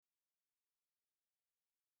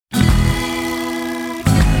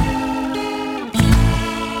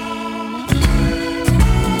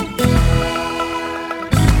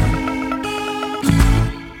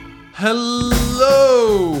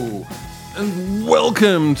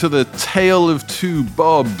Welcome to the Tale of Two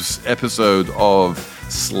Bobs episode of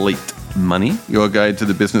Slate Money, your guide to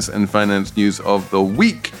the business and finance news of the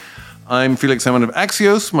week. I'm Felix Salmon of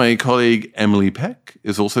Axios. My colleague Emily Peck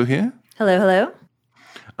is also here. Hello, hello.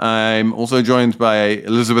 I'm also joined by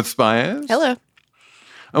Elizabeth Spires. Hello.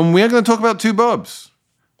 And we are going to talk about two Bobs,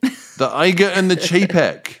 the Iger and the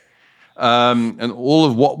Chapek, and all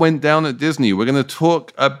of what went down at Disney. We're going to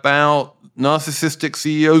talk about narcissistic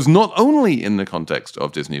CEOs, not only in the context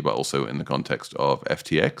of Disney, but also in the context of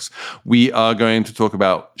FTX. We are going to talk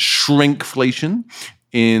about shrinkflation.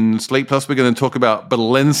 In Slate Plus, we're going to talk about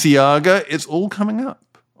Balenciaga. It's all coming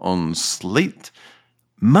up on Slate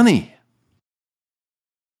Money.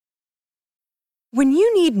 When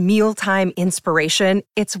you need mealtime inspiration,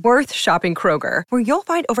 it's worth shopping Kroger, where you'll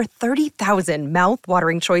find over 30,000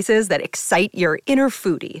 mouth-watering choices that excite your inner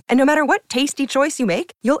foodie. And no matter what tasty choice you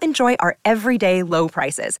make, you'll enjoy our everyday low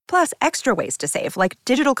prices, plus extra ways to save, like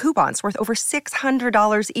digital coupons worth over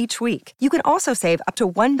 $600 each week. You can also save up to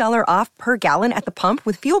 $1 off per gallon at the pump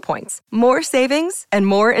with fuel points. More savings and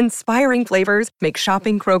more inspiring flavors make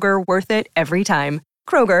shopping Kroger worth it every time.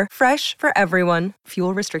 Kroger, fresh for everyone.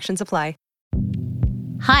 Fuel restrictions apply.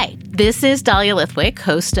 Hi, this is Dahlia Lithwick,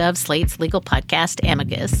 host of Slate's legal podcast,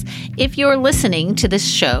 Amicus. If you're listening to this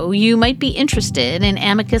show, you might be interested in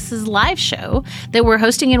Amicus's live show that we're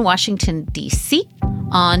hosting in Washington, D.C.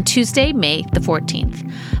 on Tuesday, May the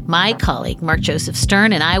 14th. My colleague, Mark Joseph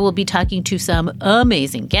Stern, and I will be talking to some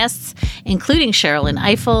amazing guests, including Sherrilyn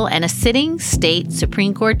Ifill and a sitting state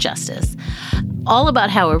Supreme Court justice, all about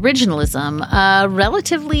how originalism, a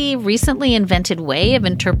relatively recently invented way of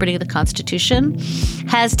interpreting the Constitution,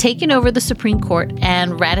 has taken over the Supreme Court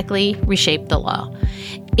and radically reshaped the law.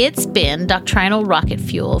 It's been doctrinal rocket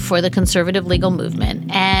fuel for the conservative legal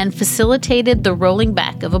movement and facilitated the rolling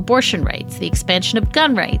back of abortion rights, the expansion of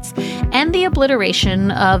gun rights, and the obliteration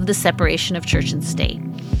of the separation of church and state.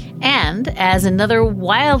 And as another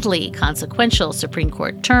wildly consequential Supreme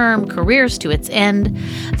Court term careers to its end,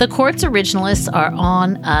 the court's originalists are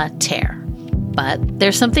on a tear. But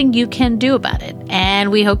there's something you can do about it, and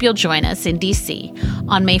we hope you'll join us in D.C.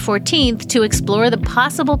 on May 14th to explore the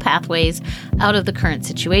possible pathways out of the current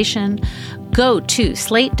situation. Go to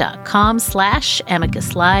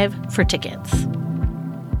slate.com/Amicus Live for tickets.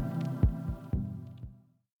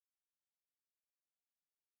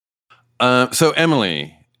 So,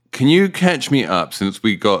 Emily, can you catch me up, since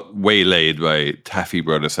we got waylaid by Taffy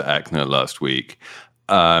Brothers at Ackner last week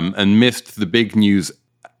and missed the big news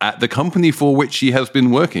at the company for which she has been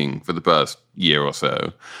working for the past year or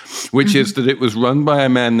so, which is that it was run by a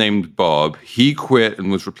man named Bob. He quit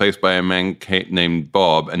and was replaced by a man named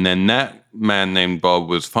Bob. And then that man named Bob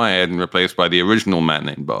was fired and replaced by the original man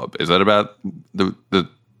named Bob. Is that about the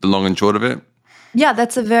long and short of it? Yeah,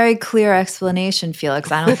 that's a very clear explanation,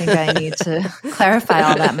 Felix. I don't think I need to clarify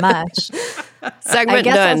all that much. Segment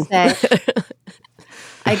done.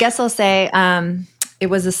 I guess I'll say it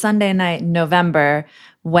was a Sunday night in November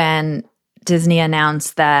when Disney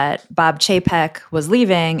announced that Bob Chapek was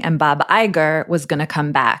leaving and Bob Iger was going to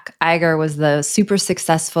come back. Iger was the super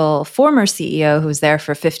successful former CEO who was there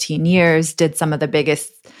for 15 years, did some of the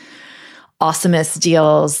biggest, awesomest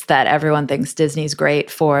deals that everyone thinks Disney's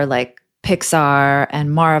great for, like Pixar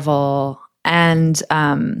and Marvel and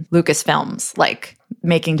Lucasfilms, like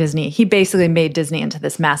making Disney. He basically made Disney into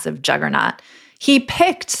this massive juggernaut. He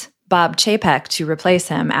picked Bob Chapek to replace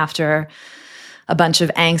him after a bunch of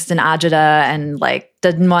angst and agita and like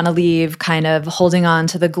didn't want to leave, kind of holding on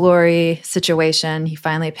to the glory situation. He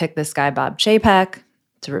finally picked this guy, Bob Chapek,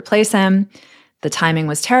 to replace him. The timing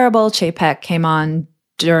was terrible. Chapek came on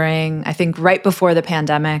during, I think, right before the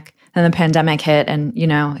pandemic. And the pandemic hit and, you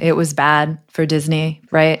know, it was bad for Disney,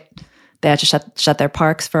 right? They had to shut their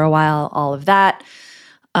parks for a while, all of that.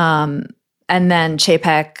 And then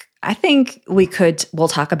Chapek, I think we'll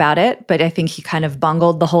talk about it, but I think he kind of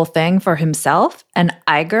bungled the whole thing for himself. And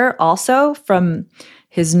Iger also, from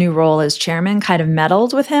his new role as chairman, kind of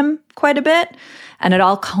meddled with him quite a bit. And it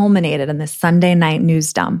all culminated in this Sunday night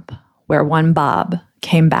news dump where one Bob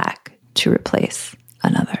came back to replace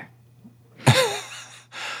another.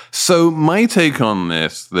 So my take on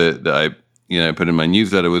this that I put in my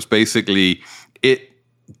newsletter was basically it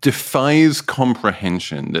defies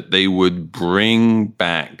comprehension that they would bring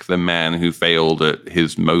back the man who failed at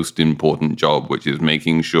his most important job, which is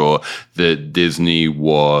making sure that Disney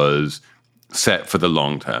was set for the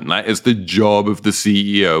long term. That is the job of the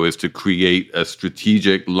CEO, is to create a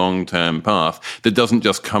strategic long-term path that doesn't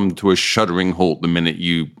just come to a shuddering halt the minute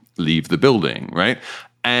you leave the building, right?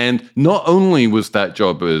 And not only was that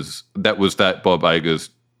Bob Iger's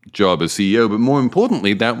job as CEO, but more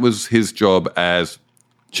importantly, that was his job as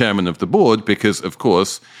chairman of the board because, of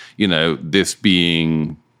course, this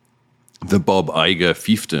being the Bob Iger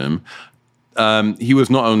fiefdom, he was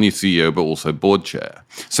not only CEO, but also board chair.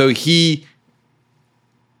 So he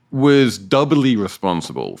was doubly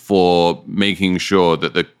responsible for making sure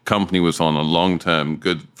that the company was on a long-term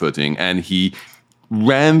good footing. And he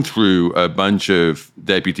ran through a bunch of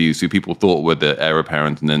deputies who people thought were the heir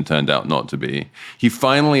apparent and then turned out not to be. He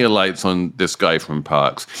finally alights on this guy from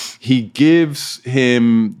Parks. He gives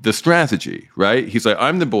him the strategy, right? He's like,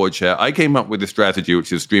 I'm the board chair. I came up with the strategy,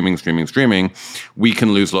 which is streaming. We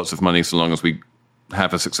can lose lots of money so long as we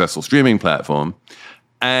have a successful streaming platform.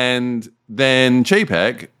 And then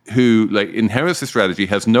Chapek, who inherits the strategy,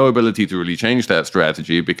 has no ability to really change that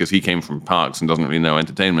strategy because he came from Parks and doesn't really know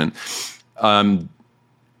entertainment,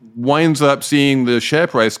 winds up seeing the share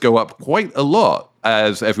price go up quite a lot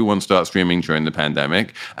as everyone starts streaming during the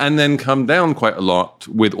pandemic, and then come down quite a lot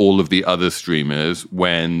with all of the other streamers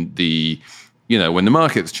when the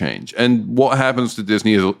markets change. And what happens to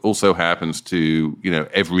Disney also happens to,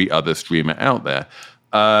 every other streamer out there.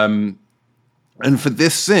 And for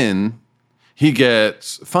this sin, he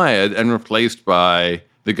gets fired and replaced by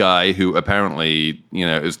the guy who apparently,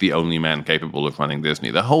 is the only man capable of running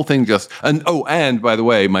Disney. The whole thing and by the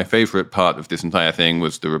way, my favorite part of this entire thing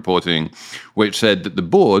was the reporting, which said that the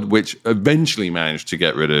board, which eventually managed to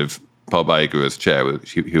get rid of Bob Iger as chair,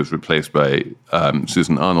 he was replaced by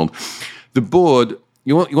Susan Arnold. The board,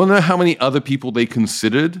 you want to know how many other people they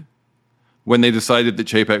considered when they decided that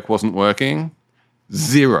Chapek wasn't working?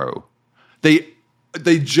 0.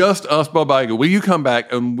 They just asked Bob Iger, will you come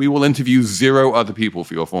back and we will interview 0 other people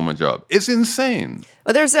for your former job? It's insane.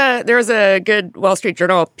 Well, there was a good Wall Street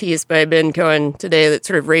Journal piece by Ben Cohen today that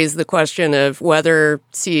sort of raised the question of whether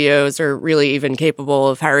CEOs are really even capable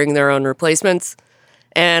of hiring their own replacements.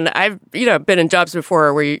 And I've been in jobs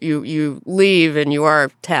before where you leave and you are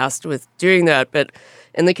tasked with doing that. But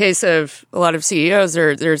in the case of a lot of CEOs,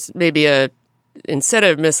 there's maybe a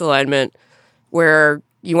incentive misalignment where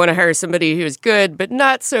you want to hire somebody who's good, but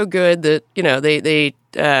not so good that, they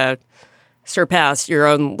surpass your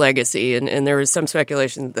own legacy. And there was some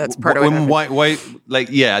speculation that's part of it. I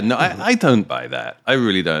don't buy that. I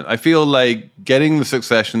really don't. I feel like getting the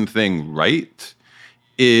succession thing right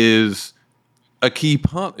is a key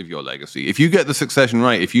part of your legacy. If you get the succession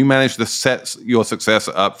right, if you manage to set your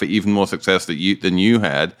successor up for even more success than you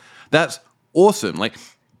had, that's awesome.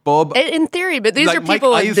 Bob, in theory, but these are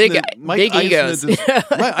people with big egos.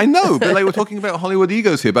 Right, I know, but we're talking about Hollywood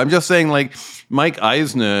egos here. But I'm just saying, Mike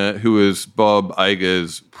Eisner, who is Bob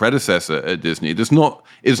Iger's predecessor at Disney, is not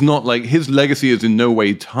his legacy is in no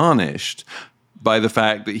way tarnished by the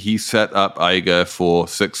fact that he set up Iger for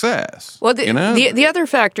success. Well, the other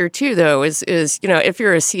factor too, though, is if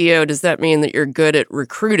you're a CEO, does that mean that you're good at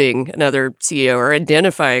recruiting another CEO or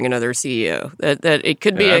identifying another CEO? That it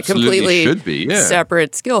could be a completely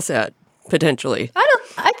separate skill set potentially.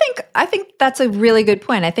 I think that's a really good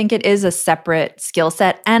point. I think it is a separate skill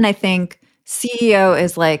set, and I think CEO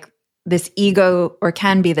is this ego, or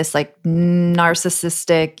can be this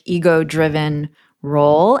narcissistic, ego-driven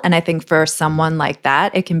role. And I think for someone like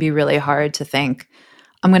that, it can be really hard to think,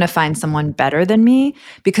 I'm going to find someone better than me,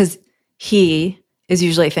 because he is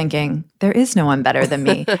usually thinking, there is no one better than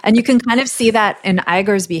me. And you can kind of see that in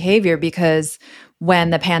Iger's behavior, because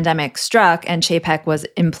when the pandemic struck and Chapek was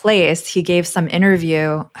in place, he gave some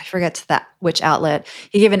interview, I forget which outlet,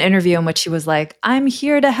 he gave an interview in which he was like, I'm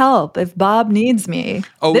here to help if Bob needs me.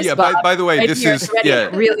 Oh, this Bob, by the way, this is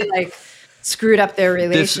really screwed up their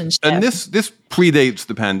relationship. This predates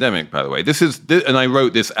the pandemic, by the way. And I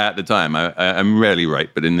wrote this at the time. I'm rarely right,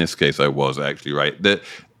 but in this case, I was actually right.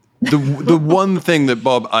 The one thing that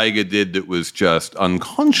Bob Iger did that was just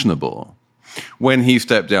unconscionable when he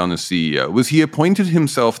stepped down as CEO was he appointed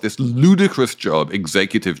himself this ludicrous job,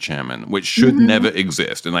 executive chairman, which should never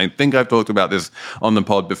exist. And I think I've talked about this on the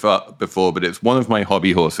pod before, but it's one of my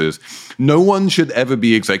hobby horses. No one should ever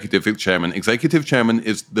be executive chairman. Executive chairman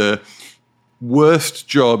is the worst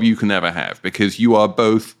job you can ever have, because you are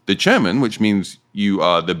both the chairman, which means you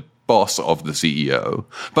are the boss of the CEO,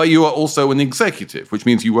 but you are also an executive, which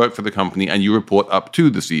means you work for the company and you report up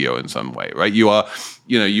to the CEO in some way, right? You are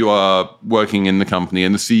working in the company,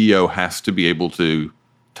 and the CEO has to be able to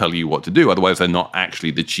tell you what to do. Otherwise, they're not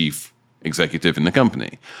actually the chief executive in the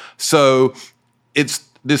company. So it's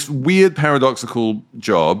this weird paradoxical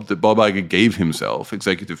job that Bob Iger gave himself,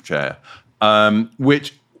 executive chair,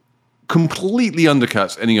 which completely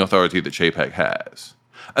undercuts any authority that Chapek has.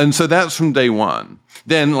 And so that's from day one.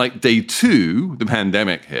 Then like day two, the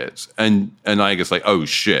pandemic hits, and Iger's like, oh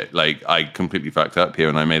shit, like I completely fucked up here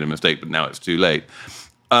and I made a mistake, but now it's too late.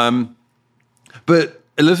 But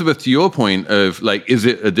Elizabeth, to your point of like, is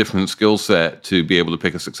it a different skill set to be able to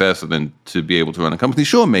pick a successor than to be able to run a company?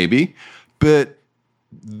 Sure, maybe. But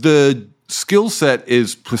the skill set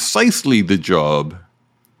is precisely the job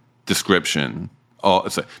description.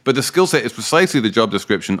 But the skill set is precisely the job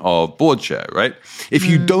description of board chair, right? If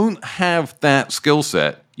you don't have that skill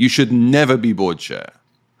set, you should never be board chair.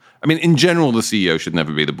 I mean, in general, the CEO should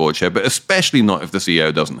never be the board chair, but especially not if the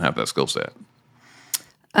CEO doesn't have that skill set.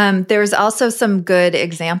 There's also some good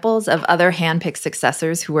examples of other handpicked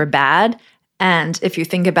successors who were bad. And if you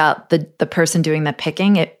think about the person doing the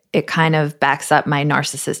picking, it kind of backs up my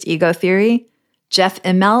narcissist ego theory. Jeff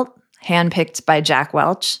Immelt, handpicked by Jack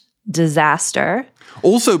Welch, disaster.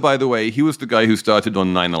 Also, by the way, he was the guy who started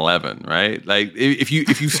on 9/11, right? Like, if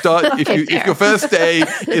you start, if your first day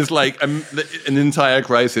is like an entire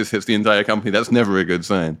crisis hits the entire company, that's never a good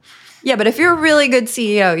sign. Yeah, but if you're a really good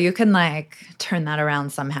CEO, you can like turn that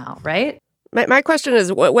around somehow, right? My question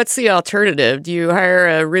is, what's the alternative? Do you hire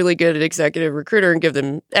a really good executive recruiter and give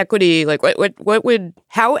them equity? Like,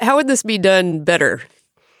 how would this be done better?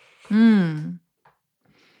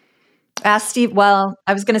 Ask Steve. Well,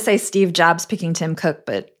 I was going to say Steve Jobs picking Tim Cook,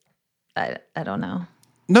 but I don't know.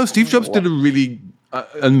 No, Steve Jobs did a really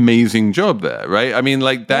amazing job there, right? I mean,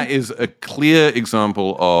 like that is a clear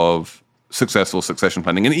example of successful succession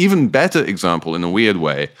planning. An even better example, in a weird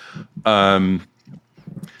way,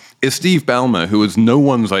 is Steve Ballmer, who was no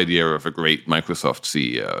one's idea of a great Microsoft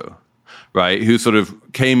CEO, right? Who sort of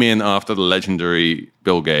came in after the legendary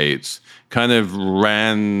Bill Gates, kind of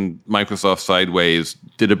ran Microsoft sideways,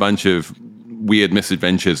 did a bunch of weird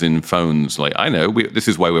misadventures in phones. Like, I know, this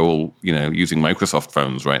is why we're all, using Microsoft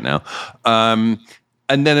phones right now. And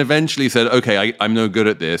then eventually said, okay, I'm no good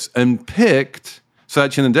at this, and picked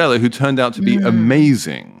Satya Nadella, who turned out to be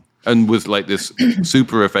amazing and was like this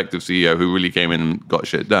super effective CEO who really came in and got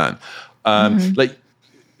shit done. Like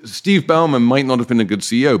Steve Ballmer might not have been a good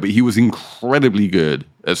CEO, but he was incredibly good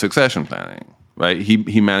at succession planning, right?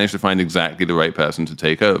 He managed to find exactly the right person to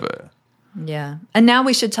take over. Yeah. And now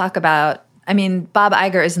we should talk about, I mean, Bob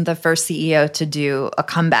Iger isn't the first CEO to do a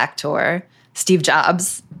comeback tour. Steve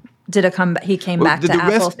Jobs did a comeback. He came back to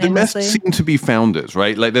Apple famously. The rest seem to be founders,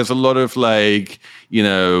 right? Like there's a lot of like,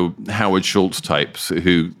 Howard Schultz types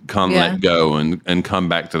who can't let go and come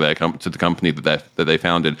back to to the company that they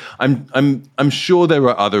founded. I'm sure there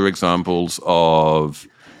are other examples of,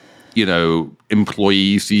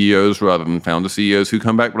 employee CEOs rather than founder CEOs who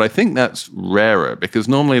come back, but I think that's rarer because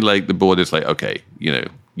normally like the board is like, okay,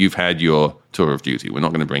 you've had your tour of duty. We're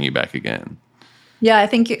not going to bring you back again. Yeah, I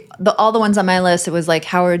think all the ones on my list, it was like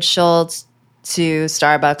Howard Schultz to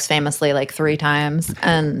Starbucks famously like 3 times,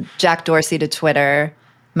 and Jack Dorsey to Twitter,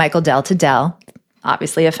 Michael Dell to Dell,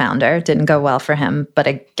 obviously a founder. Didn't go well for him, but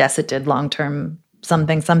I guess it did long-term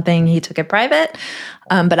something. He took it private.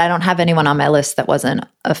 But I don't have anyone on my list that wasn't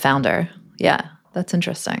a founder. Yeah, that's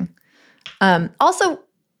interesting. Also,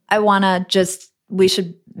 we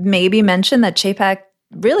should maybe mention that Chapek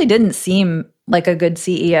really didn't seem like a good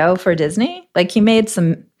CEO for Disney. Like he made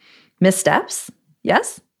some missteps.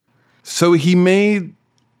 Yes. So he made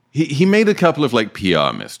a couple of like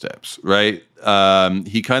PR missteps, right?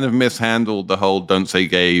 He kind of mishandled the whole "Don't Say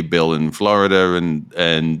Gay" bill in Florida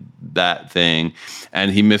and that thing,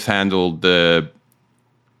 and he mishandled the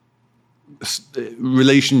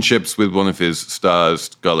relationships with one of his stars,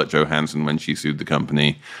 Scarlett Johansson, when she sued the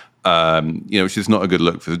company. Which is not a good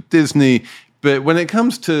look for Disney. But when it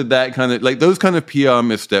comes to that kind of, like those kind of PR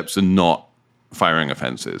missteps are not firing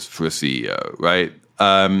offenses for a CEO, right?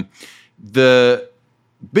 The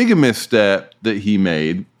bigger misstep that he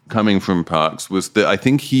made coming from Parks was that I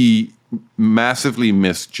think he massively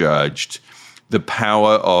misjudged the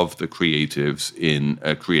power of the creatives in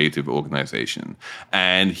a creative organization.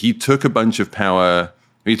 And he took a bunch of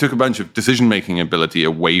decision-making ability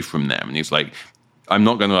away from them. And he's like, I'm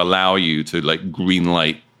not going to allow you to like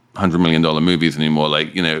greenlight $100 million movies anymore.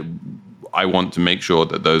 Like, I want to make sure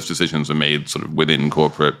that those decisions are made sort of within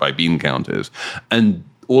corporate by bean counters. And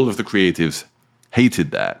all of the creatives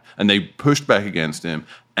hated that. And they pushed back against him.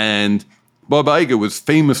 And Bob Iger was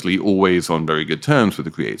famously always on very good terms with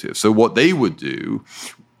the creatives. So what they would do,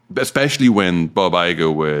 especially when Bob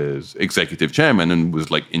Iger was executive chairman and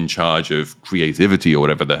was like in charge of creativity or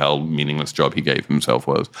whatever the hell meaningless job he gave himself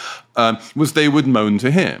was they would moan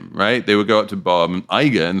to him, right? They would go up to Bob and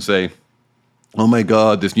Iger and say, oh my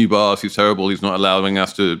God, this new boss, he's terrible. He's not allowing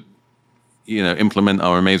us to, implement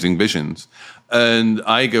our amazing visions. And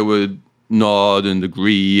Iger would nod and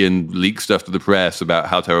agree and leak stuff to the press about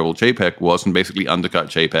how terrible Chapek was and basically undercut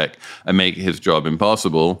Chapek and make his job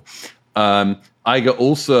impossible. Iger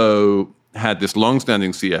also had this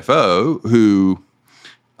longstanding CFO who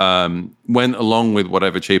went along with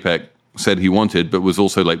whatever Chapek said he wanted, but was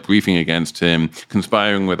also like briefing against him,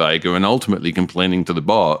 conspiring with Iger, and ultimately complaining to the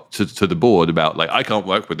board about like, I can't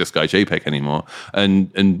work with this guy Chapek anymore,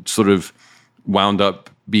 and sort of wound up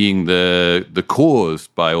being the cause,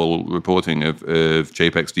 by all reporting, of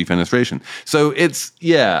Chapek's defenestration. So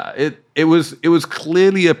it was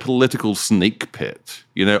clearly a political snake pit.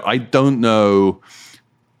 You know, I don't know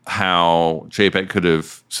how Chapek could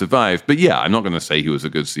have survived, but yeah, I'm not going to say he was a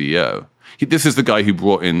good CEO. This is the guy who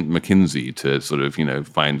brought in McKinsey to sort of,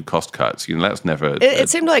 find cost cuts. That's never. It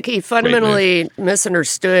seemed like he fundamentally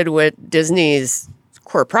misunderstood what Disney's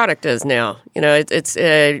core product is now.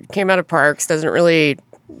 It came out of parks, doesn't really,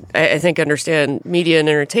 I think, understand media and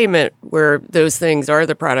entertainment, where those things are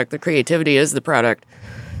the product. The creativity is the product.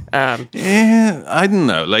 I don't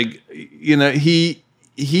know. Like, he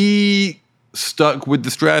stuck with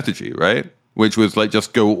the strategy, right? Which was like,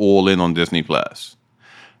 just go all in on Disney Plus.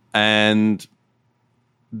 And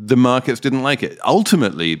the markets didn't like it.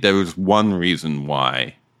 Ultimately, there was one reason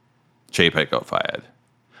why Chapek got fired.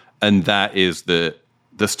 And that is that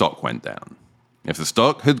the stock went down. If the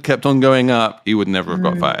stock had kept on going up, he would never have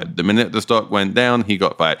got fired. The minute the stock went down, he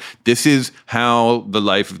got fired. This is how the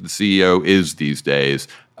life of the CEO is these days.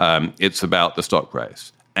 It's about the stock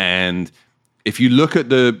price. And if you look at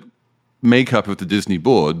the makeup of the Disney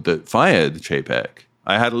board that fired Chapek,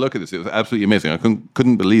 I had a look at this. It was absolutely amazing. I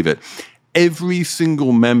couldn't believe it. Every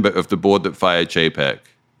single member of the board that fired Chapek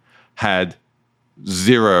had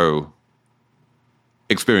zero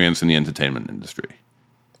experience in the entertainment industry.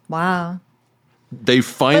 Wow. They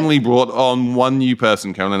finally brought on one new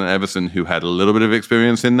person, Carolyn Everson, who had a little bit of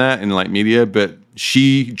experience in that, in like media, but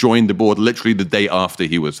she joined the board literally the day after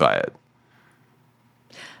he was fired.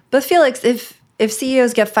 But Felix, if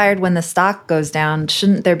CEOs get fired when the stock goes down,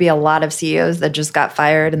 shouldn't there be a lot of CEOs that just got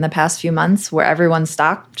fired in the past few months where everyone's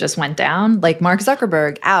stock just went down? Like Mark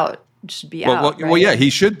Zuckerberg out. Should be out. Well, yeah, he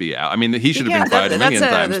should be out. I mean, he should have been fired a million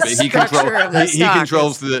times. But he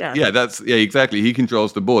controls exactly. He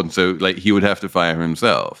controls the board, so like he would have to fire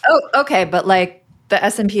himself. Oh, okay, but like the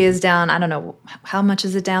S&P is down. I don't know how much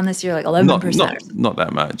is it down this year, like 11%. Not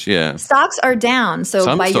that much. Yeah, stocks are down.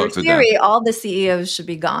 So by your theory, all the CEOs should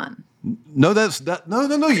be gone. No,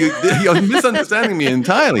 no. You're misunderstanding me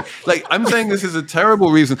entirely. Like, I'm saying this is a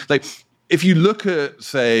terrible reason. Like, if you look at,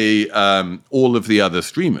 say, all of the other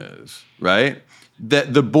streamers, right?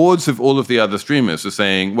 The boards of all of the other streamers are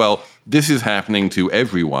saying, well, this is happening to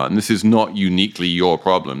everyone. This is not uniquely your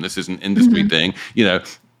problem. This is an industry thing.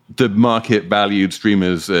 The market valued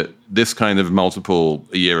streamers at this kind of multiple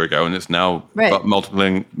a year ago, and it's now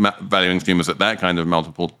valuing streamers at that kind of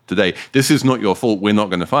multiple today. This is not your fault. We're not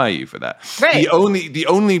going to fire you for that. Right. The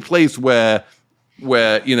only place where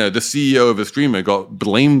the CEO of a streamer got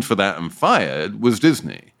blamed for that and fired was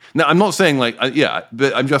Disney. Now, I'm not saying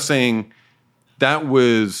but I'm just saying that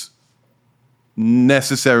was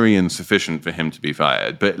necessary and sufficient for him to be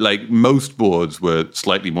fired. But like most boards were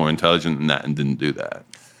slightly more intelligent than that and didn't do that.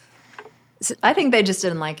 I think they just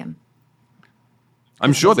didn't like him.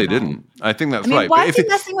 I'm sure they didn't. I think that's right. Why is he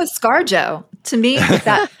messing with ScarJo? To me,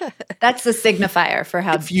 that's the signifier for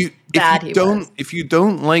how bad he was. If you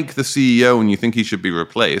don't like the CEO and you think he should be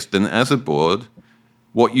replaced, then as a board,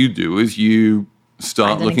 what you do is you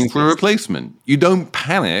start looking for a replacement. You don't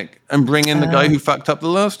panic and bring in the guy who fucked up the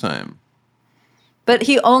last time. But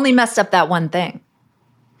he only messed up that one thing.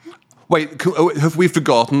 Wait, have we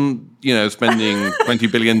forgotten, spending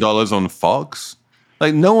 $20 billion on Fox?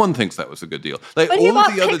 Like, no one thinks that was a good deal. Like, but all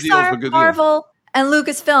of the Pixar, other deals were good Marvel, and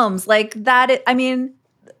Lucasfilms. Like, that,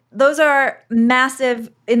 those are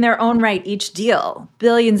massive in their own right, each deal.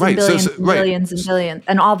 Billions and billions and billions and billions.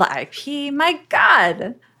 And all the IP. My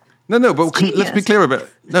God. No, but let's be clear about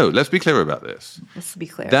this. Let's be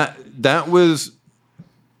clear. That was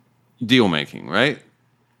deal making, right?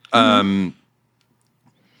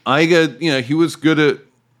 Iger, he was good at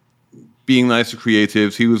being nice to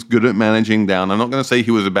creatives. He was good at managing down. I'm not going to say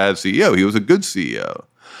he was a bad CEO. He was a good CEO.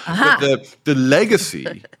 But the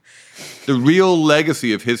legacy, the real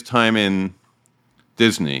legacy of his time in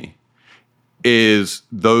Disney is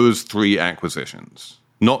those three acquisitions.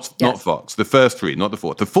 Not Fox. The first three, not the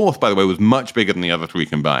fourth. The fourth, by the way, was much bigger than the other three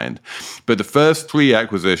combined. But the first three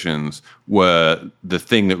acquisitions were the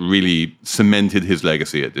thing that really cemented his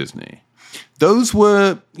legacy at Disney. Those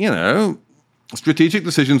were, strategic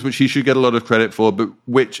decisions which he should get a lot of credit for, but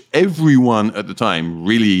which everyone at the time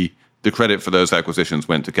really the credit for those acquisitions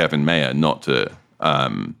went to Kevin Mayer, not to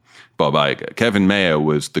Bob Iger. Kevin Mayer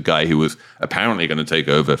was the guy who was apparently going to take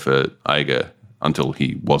over for Iger until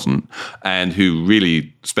he wasn't, and who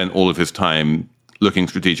really spent all of his time looking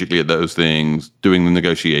strategically at those things, doing the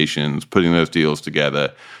negotiations, putting those deals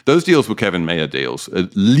together. Those deals were Kevin Mayer deals,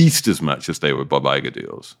 at least as much as they were Bob Iger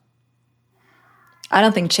deals. I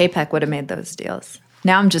don't think Chapek would have made those deals.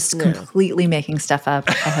 Now I'm just completely making stuff up.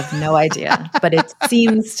 I have no idea. But it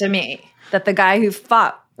seems to me that the guy who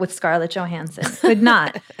fought with Scarlett Johansson could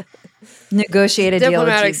not negotiate a deal with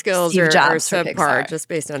Diplomatic skills Steve are Jobs for subpar Pixar. just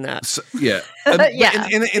based on that. So, yeah. Yeah,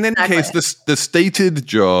 in any case, the stated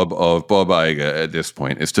job of Bob Iger at this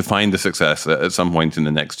point is to find a successor at some point in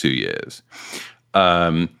the next 2 years.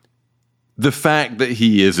 The fact that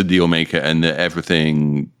he is a deal maker and that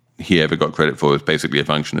everything he ever got credit for is basically a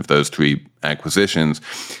function of those 3 acquisitions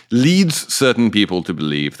leads certain people to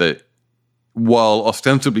believe that while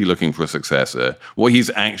ostensibly looking for a successor, what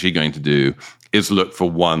he's actually going to do is look for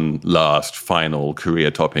one last final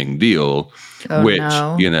career-topping deal,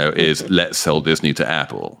 is let's sell Disney to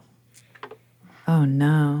Apple. Oh,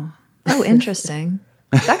 no. Oh, interesting.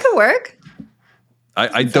 That could work.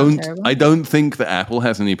 I don't think that Apple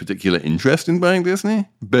has any particular interest in buying Disney,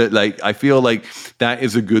 but like I feel like that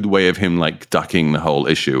is a good way of him like ducking the whole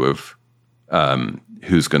issue of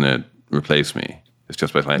who's going to replace me. It's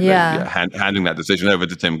just by handing that decision over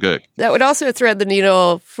to Tim Cook. That would also thread the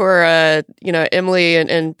needle for Emily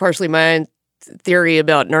and partially my theory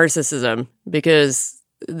about narcissism, because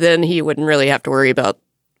then he wouldn't really have to worry about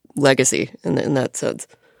legacy in that sense.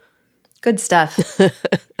 Good stuff.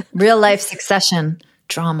 Real life succession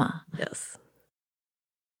drama. Yes.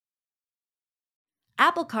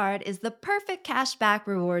 Apple Card is the perfect cashback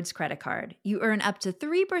rewards credit card. You earn up to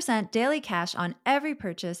 3% daily cash on every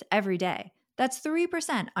purchase every day. That's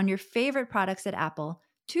 3% on your favorite products at Apple,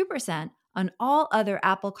 2% on all other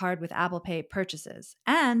Apple Card with Apple Pay purchases,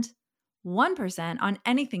 and 1% on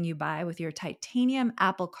anything you buy with your titanium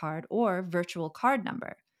Apple Card or virtual card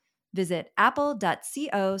number. Visit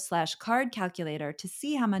apple.co/card calculator to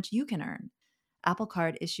see how much you can earn. Apple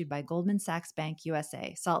Card issued by Goldman Sachs Bank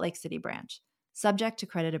USA, Salt Lake City branch. Subject to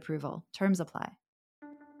credit approval. Terms apply.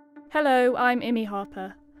 Hello, I'm Imi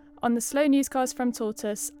Harper. On the Slow Newscast from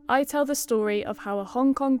Tortoise, I tell the story of how a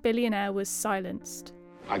Hong Kong billionaire was silenced.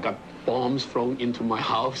 I got bombs thrown into my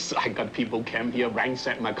house. I got people came here,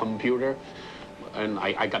 ransacked my computer. And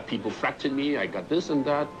I got people threatening me. I got this and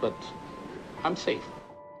that, but I'm safe.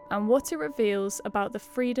 And what it reveals about the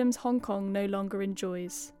freedoms Hong Kong no longer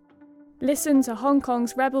enjoys. Listen to Hong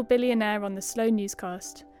Kong's rebel billionaire on the Slow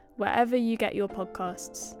Newscast, wherever you get your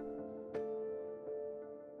podcasts.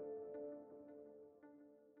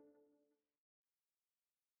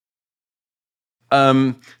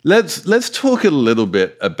 Let's talk a little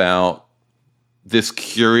bit about this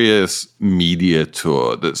curious media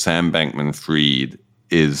tour that Sam Bankman-Fried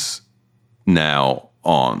is now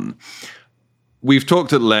on. We've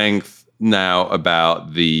talked at length now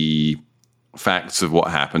about the facts of what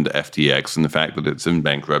happened to FTX and the fact that it's in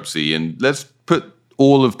bankruptcy. And let's put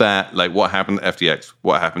all of that, like what happened to FTX,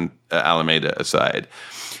 what happened at Alameda aside,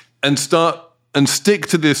 and stick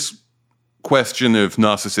to this question of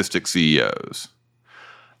narcissistic CEOs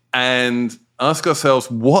and ask ourselves,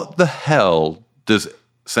 what the hell does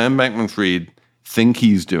Sam Bankman-Fried think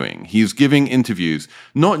he's doing? He's giving interviews,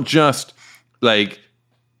 not just like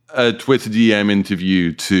a Twitter DM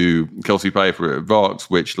interview to Kelsey Piper at Vox,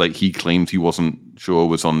 which like he claimed he wasn't sure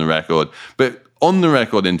was on the record, but on the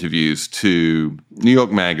record interviews to New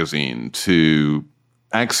York Magazine, to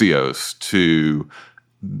Axios, to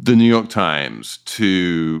the New York Times,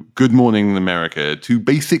 to Good Morning America, to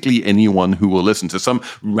basically anyone who will listen, to some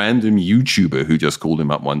random YouTuber who just called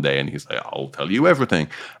him up one day and he's like, I'll tell you everything.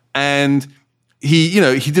 And he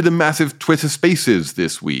did a massive Twitter Spaces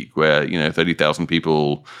this week where, 30,000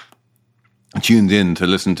 people tuned in to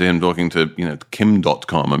listen to him talking to,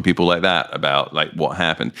 Kim.com and people like that about like what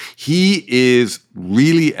happened. He is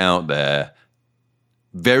really out there,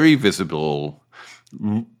 very visible,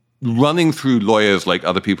 running through lawyers like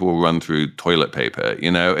other people will run through toilet paper.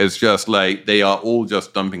 It's just like they are all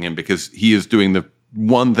just dumping him because he is doing the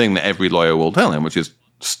one thing that every lawyer will tell him, which is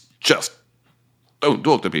just don't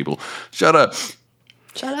talk to people. Shut up.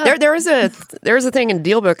 Shut up. There was a thing in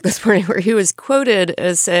Dealbook this morning where he was quoted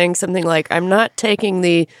as saying something like, "I'm not taking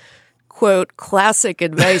the quote classic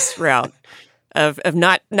advice route of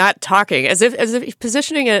not talking," as if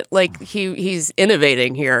positioning it like he's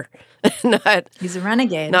innovating here, he's a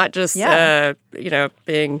renegade, not just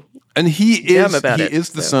being. And he is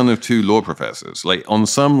the so. son of 2 law professors. Like on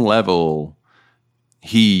some level,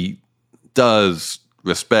 he does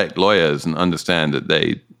respect lawyers and understand that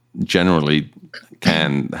they generally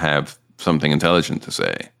can have something intelligent to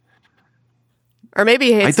say. Or maybe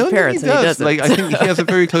he hates his parents. I don't think he does. And he I think he has a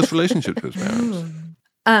very close relationship to his parents.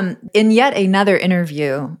 In yet another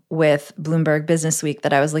interview with Bloomberg Businessweek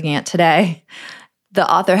that I was looking at today, the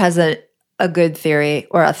author has a good theory,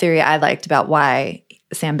 or a theory I liked, about why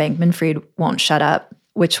Sam Bankman-Fried won't shut up,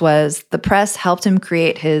 which was the press helped him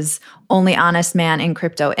create his only honest man in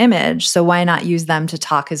crypto image, so why not use them to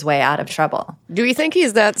talk his way out of trouble? Do we think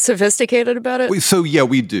he's that sophisticated about it? So yeah,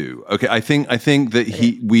 we do. Okay, I think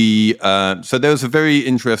that so there was a very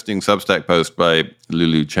interesting Substack post by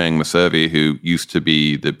Lulu Cheng Maservi, who used to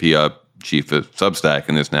be the PR chief of Substack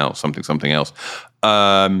and is now something else.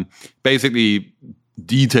 Basically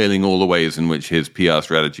detailing all the ways in which his PR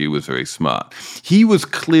strategy was very smart. He was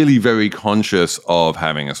clearly very conscious of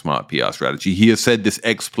having a smart PR strategy. He has said this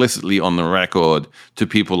explicitly on the record to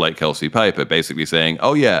people like Kelsey Piper, basically saying,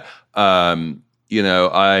 oh yeah,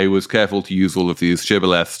 I was careful to use all of these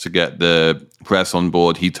shibboleths to get the press on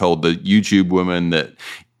board. He told the YouTube woman that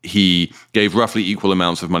he gave roughly equal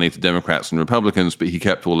amounts of money to Democrats and Republicans, but he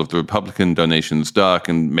kept all of the Republican donations dark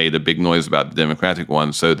and made a big noise about the Democratic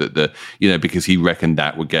ones so that because he reckoned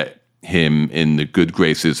that would get him in the good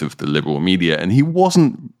graces of the liberal media. And he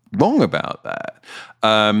wasn't wrong about that.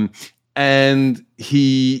 And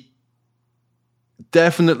he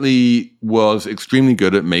definitely was extremely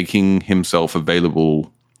good at making himself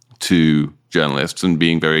available to journalists and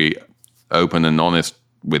being very open and honest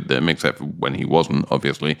with them, except for when he wasn't,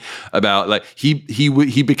 obviously, about like he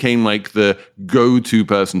became like the go-to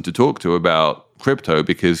person to talk to about crypto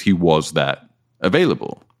because he was that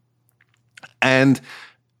available. And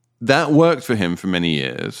that worked for him for many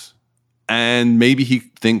years. And maybe he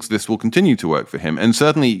thinks this will continue to work for him. And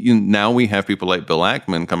certainly now we have people like Bill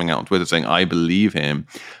Ackman coming out on Twitter saying, I believe him.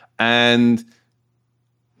 And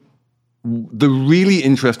the really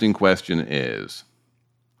interesting question is,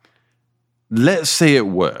 let's say it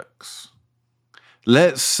works.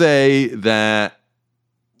 Let's say that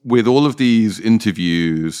with all of these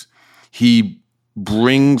interviews, he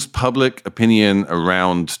brings public opinion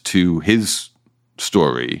around to his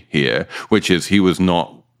story here, which is he was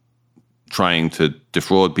not trying to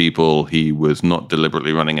defraud people. He was not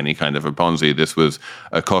deliberately running any kind of a Ponzi. This was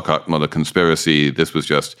a cock-up, not a conspiracy. This was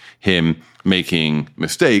just him making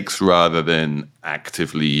mistakes rather than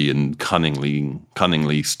actively and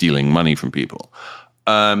cunningly stealing money from people.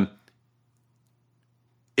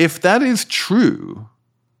 If that is true,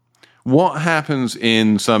 what happens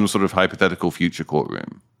in some sort of hypothetical future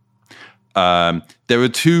courtroom? There are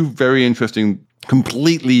two very interesting,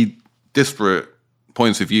 completely disparate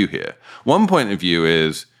points of view here. One point of view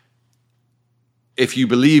is, if you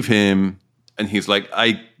believe him and he's like,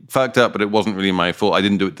 I fucked up, but it wasn't really my fault. I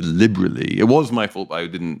didn't do it deliberately. It was my fault, but I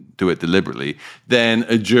didn't do it deliberately. Then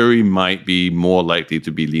a jury might be more likely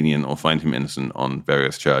to be lenient or find him innocent on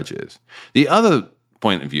various charges. The other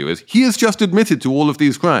point of view is he has just admitted to all of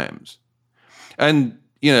these crimes. And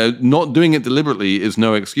not doing it deliberately is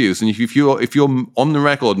no excuse. And if you're on the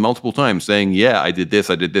record multiple times saying, yeah, I did this,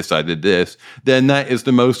 then that is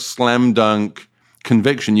the most slam dunk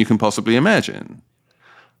conviction you can possibly imagine.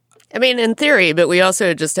 I mean, in theory, but we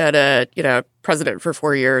also just had a president for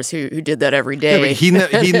 4 years who did that every day.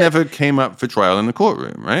 Yeah, he never came up for trial in the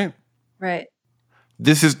courtroom, right? Right.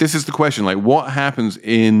 This is the question. Like, what happens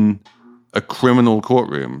in a criminal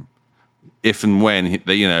courtroom if and when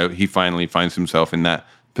he finally finds himself in that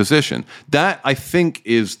position? That, I think,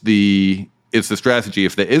 is the strategy.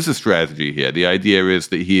 If there is a strategy here, the idea is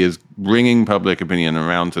that he is bringing public opinion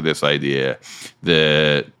around to this idea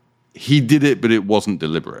that he did it, but it wasn't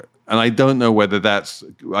deliberate. And I don't know whether that's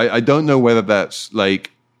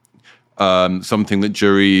like something that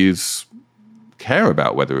juries care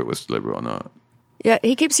about, whether it was deliberate or not. Yeah,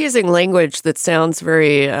 he keeps using language that sounds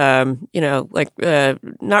very, like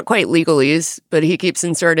not quite legalese, but he keeps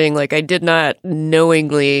inserting, like, I did not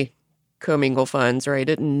knowingly commingle funds, or I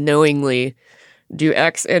didn't knowingly do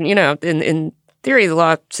X. And, in theory, the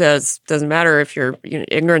law says doesn't matter if your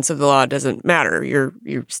ignorance of the law doesn't matter.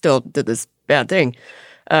 You still did this bad thing.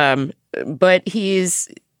 But he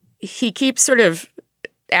keeps sort of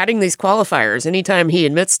adding these qualifiers. Anytime he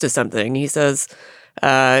admits to something, he says,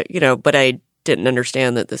 but I didn't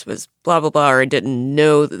understand that this was blah, blah, blah, or I didn't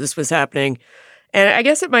know that this was happening. And I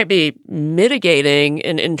guess it might be mitigating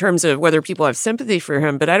in terms of whether people have sympathy for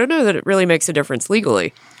him, but I don't know that it really makes a difference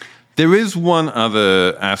legally. There is one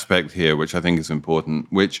other aspect here which I think is important,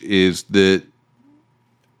 which is that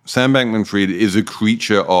Sam Bankman-Fried is a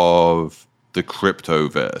creature of the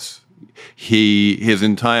cryptoverse. His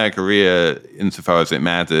entire career, insofar as it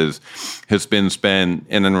matters, has been spent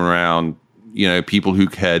in and around, people who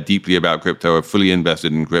care deeply about crypto are fully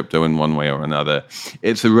invested in crypto in one way or another.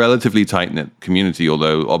 It's a relatively tight-knit community,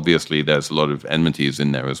 although obviously there's a lot of enmities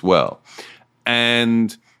in there as well.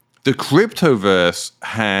 And the cryptoverse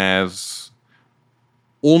has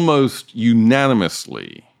almost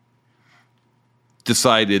unanimously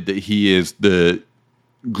decided that he is the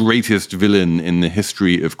greatest villain in the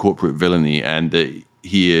history of corporate villainy, and that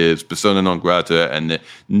he is persona non grata, and that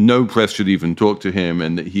no press should even talk to him,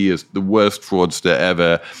 and that he is the worst fraudster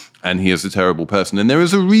ever, and he is a terrible person. And there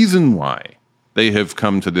is a reason why they have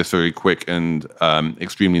come to this very quick and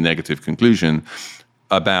extremely negative conclusion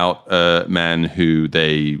about a man who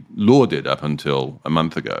they lauded up until a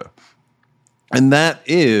month ago. And that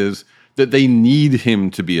is that they need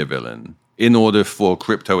him to be a villain in order for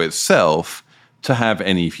crypto itself to have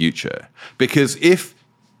any future. Because if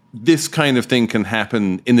this kind of thing can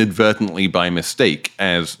happen inadvertently by mistake,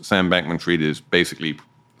 as Sam Bankman-Fried is basically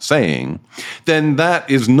saying, then that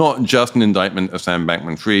is not just an indictment of Sam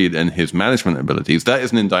Bankman-Fried and his management abilities. That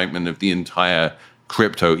is an indictment of the entire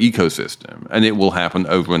crypto ecosystem, and it will happen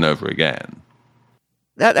over and over again.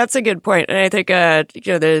 That's a good point. And I think,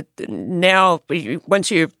 now, once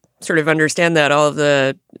you sort of understand that, all of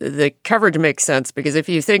the coverage makes sense, because if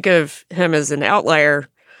you think of him as an outlier,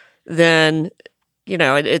 then,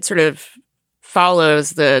 it sort of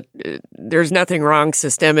follows that there's nothing wrong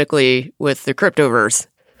systemically with the cryptoverse.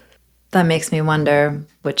 That makes me wonder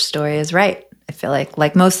which story is right. I feel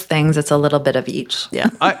like most things, it's a little bit of each. Yeah.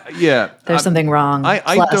 There's something wrong.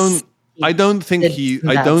 I don't think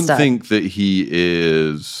that he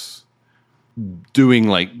is doing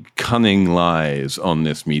like cunning lies on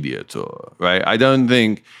this media tour, right? I don't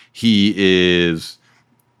think he is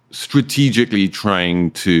strategically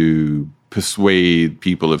trying to persuade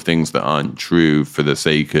people of things that aren't true for the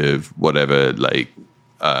sake of whatever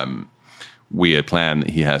weird plan that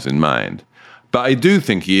he has in mind. But I do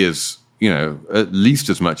think he is, at least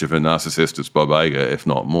as much of a narcissist as Bob Iger, if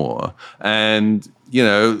not more. And,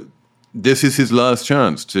 this is his last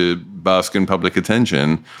chance to bask in public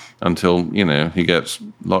attention until, he gets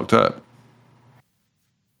locked up.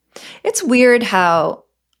 It's weird how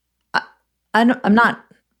I'm not,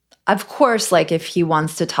 of course, like if he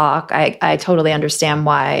wants to talk, I totally understand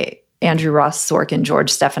why Andrew Ross Sorkin,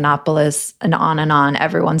 George Stephanopoulos, and on,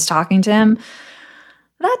 everyone's talking to him.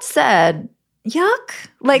 That said, yuck.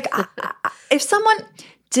 Like if someone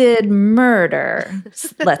did murder,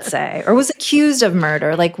 let's say, or was accused of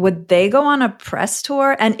murder, like would they go on a press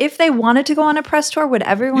tour? And if they wanted to go on a press tour, would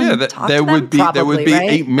everyone talk to them? Probably, there would be right?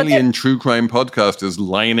 8 million true crime podcasters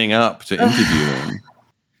lining up to interview them.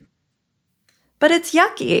 But it's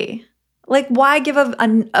yucky. Like, why give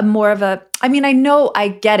a more of a? I mean, I know I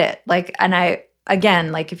get it. Like, and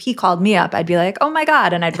again, like if he called me up, I'd be like, oh my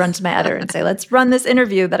God. And I'd run to my editor and say, let's run this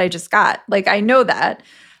interview that I just got. Like, I know that.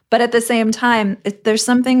 But at the same time, there's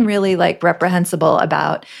something really like reprehensible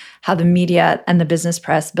about how the media and the business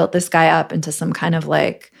press built this guy up into some kind of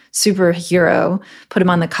like superhero, put him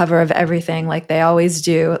on the cover of everything like they always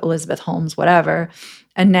do, Elizabeth Holmes, whatever.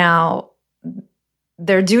 And now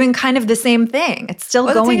they're doing kind of the same thing. It's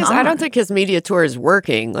still going on. I don't think his media tour is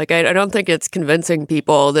working. Like, I don't think it's convincing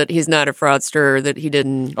people that he's not a fraudster, that he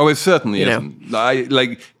didn't. Oh, it certainly isn't.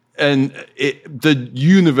 The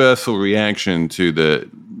universal reaction to the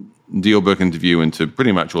Deal book interview and to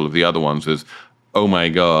pretty much all of the other ones is, oh my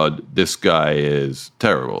God, this guy is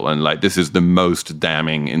terrible. And like, this is the most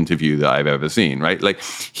damning interview that I've ever seen, right? Like,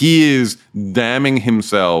 he is damning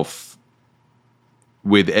himself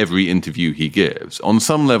with every interview he gives. On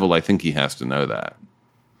some level, I think he has to know that.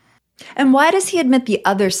 And why does he admit the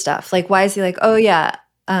other stuff? Like, why is he like, oh yeah,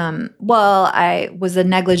 well, I was a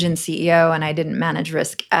negligent CEO and I didn't manage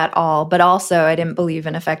risk at all. But also, I didn't believe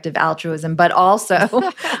in effective altruism. But also,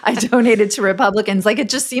 I donated to Republicans. Like, it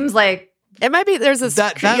just seems like it might be there's this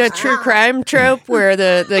true crime trope where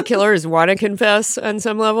the killers want to confess on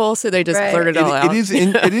some level, so they just blurt it all out.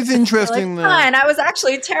 It is interesting. Like, fine, I was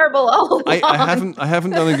actually terrible all along. I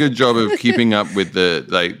haven't done a good job of keeping up with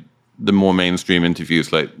the more mainstream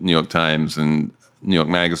interviews like New York Times and New York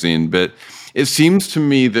Magazine, but it seems to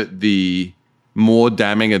me that the more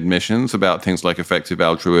damning admissions about things like effective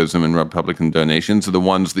altruism and Republican donations are the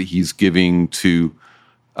ones that he's giving to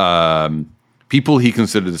people he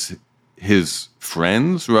considers his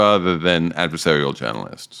friends rather than adversarial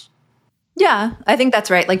journalists. Yeah, I think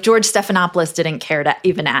that's right. Like George Stephanopoulos didn't care to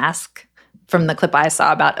even ask from the clip I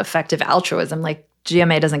saw about effective altruism. Like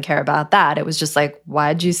GMA doesn't care about that. It was just like,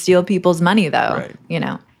 why'd you steal people's money though?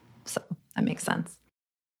 Right. So that makes sense.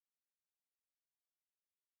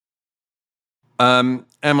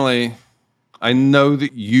 Emily, I know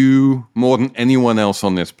that you, more than anyone else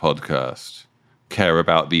on this podcast, care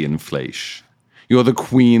about the inflation. You're the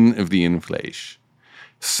queen of the inflation.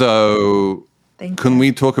 So can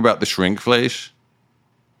we talk about the shrinkflation?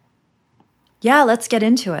 Yeah, let's get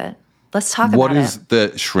into it. Let's talk about it. What is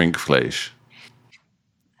the shrinkflation?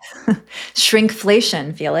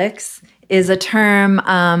 Shrinkflation, Felix, is a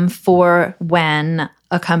term for when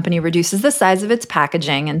a company reduces the size of its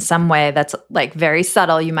packaging in some way that's like very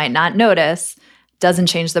subtle, you might not notice, doesn't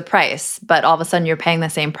change the price, but all of a sudden you're paying the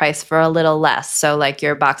same price for a little less. So like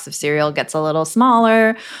your box of cereal gets a little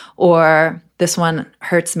smaller, or this one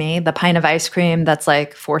hurts me, the pint of ice cream that's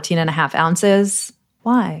like 14 and a half ounces.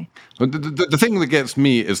 Why? The thing that gets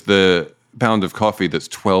me is the pound of coffee that's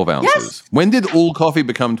 12 ounces. Yes. When did all coffee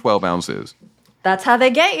become 12 ounces? That's how they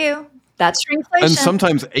get you. That's shrinkflation. And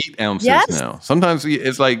sometimes 8 ounces now. Sometimes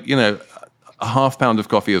it's like, a half pound of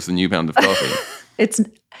coffee is the new pound of coffee.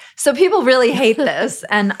 So people really hate this.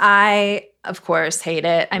 And I, of course, hate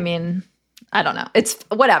it. I mean, I don't know. It's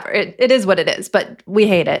whatever. It is what it is, but we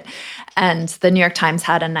hate it. And the New York Times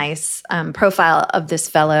had a nice profile of this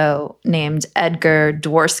fellow named Edgar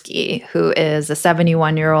Dworsky, who is a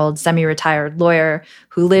 71-year-old semi-retired lawyer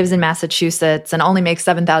who lives in Massachusetts and only makes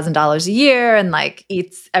 $7,000 a year and like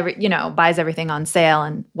eats buys everything on sale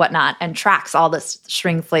and whatnot and tracks all this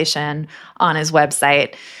shrinkflation on his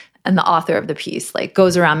website. And the author of the piece like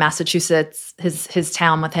goes around Massachusetts, his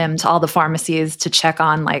town with him, to all the pharmacies to check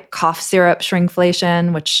on like cough syrup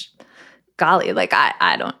shrinkflation, which, golly, like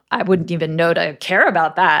I wouldn't even know to care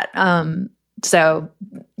about that. So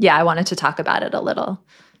yeah, I wanted to talk about it a little.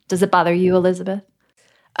 Does it bother you, Elizabeth?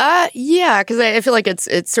 Yeah, because I feel like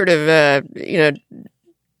it's sort of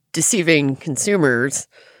deceiving consumers.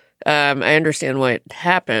 I understand why it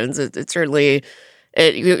happens. It's certainly.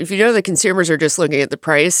 If you know the consumers are just looking at the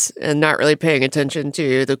price and not really paying attention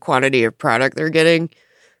to the quantity of product they're getting,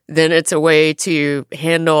 then it's a way to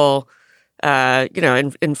handle,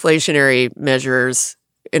 inflationary measures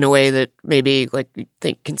in a way that maybe like you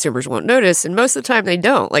think consumers won't notice. And most of the time they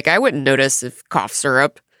don't. Like I wouldn't notice if cough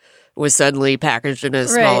syrup was suddenly packaged in a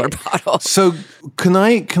smaller bottle. So can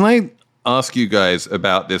I ask you guys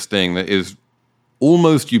about this thing that is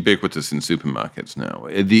almost ubiquitous in supermarkets now?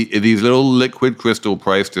 These little liquid crystal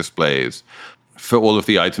price displays for all of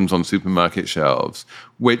the items on supermarket shelves,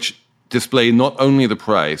 which display not only the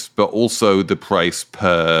price, but also the price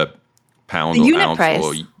per pound or ounce price.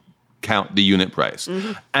 Or count the unit price.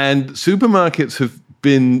 Mm-hmm. And supermarkets have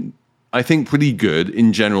been, I think, pretty good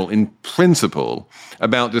in general, in principle,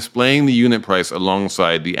 about displaying the unit price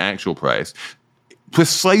alongside the actual price,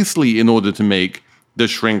 precisely in order to make the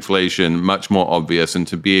shrinkflation much more obvious and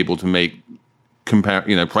to be able to make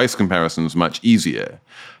price comparisons much easier.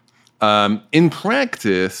 In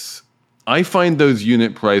practice, I find those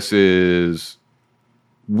unit prices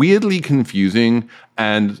weirdly confusing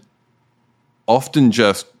and often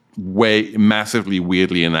just massively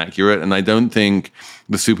weirdly inaccurate. And I don't think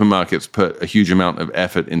the supermarkets put a huge amount of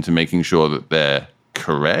effort into making sure that they're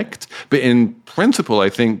correct. But in principle, I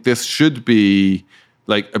think this should be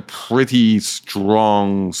like a pretty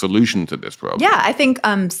strong solution to this problem. Yeah, I think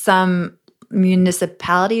some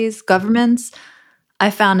municipalities, governments, I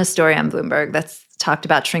found a story on Bloomberg that's talked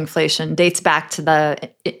about shrinkflation, dates back to the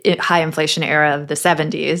high inflation era of the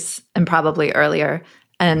 70s and probably earlier.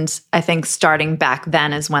 And I think starting back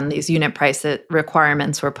then is when these unit price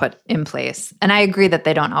requirements were put in place. And I agree that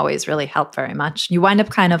they don't always really help very much. You wind up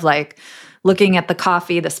kind of like looking at the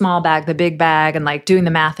coffee, the small bag, the big bag, and like doing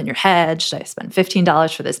the math in your head. Should I spend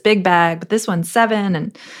 $15 for this big bag, but this one's $7?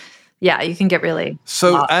 And yeah, you can get really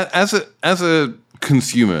lost. as a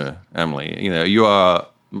consumer, Emily, you are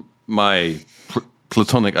my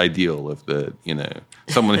platonic ideal of the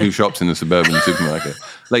someone who shops in a suburban supermarket.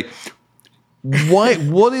 Like,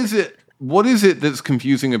 what is it that's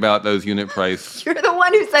confusing about those unit price? You're the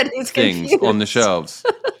one who said he's things confused. On the shelves.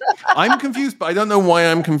 I'm confused, but I don't know why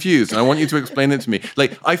I'm confused, and I want you to explain it to me.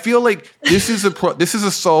 Like, I feel like this is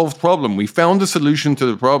a solved problem. We found a solution to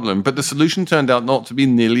the problem, but the solution turned out not to be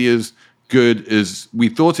nearly as good as we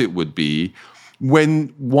thought it would be.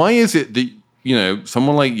 Why is it that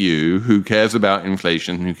someone like you who cares about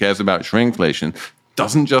inflation, who cares about shrinkflation,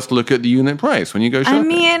 doesn't just look at the unit price when you go shopping? I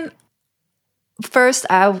mean, first,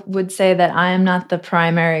 I would say that I am not the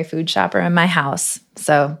primary food shopper in my house,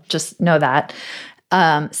 so just know that.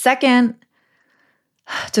 Second,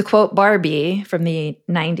 to quote Barbie from the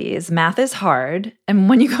 90s, math is hard. And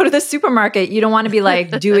when you go to the supermarket, you don't want to be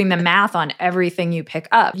like doing the math on everything you pick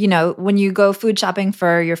up. When you go food shopping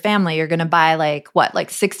for your family, you're going to buy like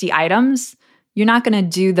 60 items. You're not going to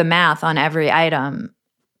do the math on every item.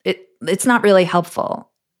 it's not really helpful.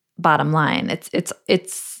 Bottom line,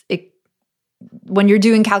 it's when you're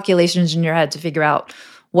doing calculations in your head to figure out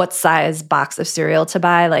what size box of cereal to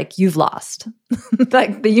buy, like you've lost.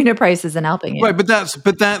 Like the unit price isn't helping you. Right, but that's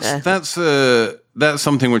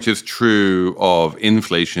something which is true of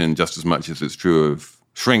inflation just as much as it's true of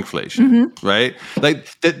shrinkflation, right?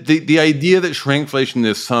 Like the idea that shrinkflation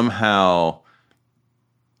is somehow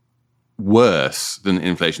worse than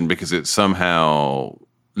inflation because it's somehow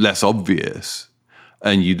less obvious.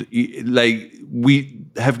 And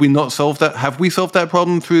have we not solved that? Have we solved that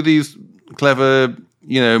problem through these clever,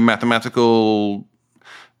 mathematical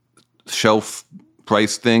shelf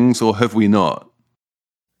price things, or have we not?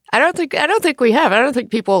 I don't think we have. I don't think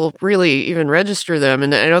people really even register them,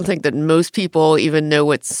 and I don't think that most people even know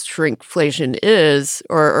what shrinkflation is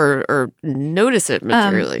or notice it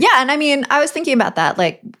materially. Yeah, and I mean, I was thinking about that.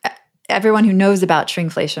 Like everyone who knows about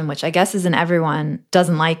shrinkflation, which I guess isn't everyone,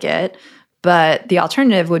 doesn't like it. But the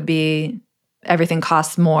alternative would be everything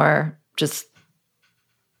costs more. Just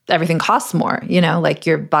everything costs more. Like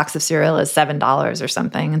your box of cereal is $7 or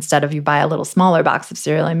something instead of you buy a little smaller box of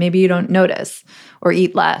cereal and maybe you don't notice or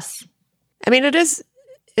eat less. I mean, it is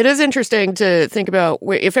interesting to think about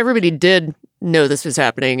if everybody did know this was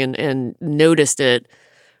happening and noticed it,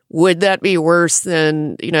 would that be worse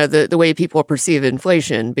than, the way people perceive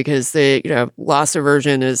inflation? Because loss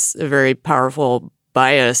aversion is a very powerful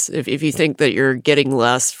bias. If you think that you're getting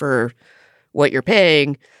less for what you're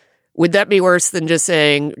paying, would that be worse than just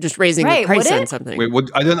raising the price on something? Wait,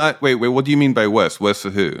 what do you mean by worse? Worse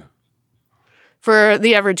for who? For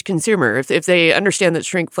the average consumer. If they understand that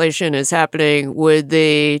shrinkflation is happening, would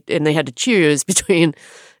they, and they had to choose between,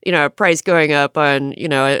 a price going up on,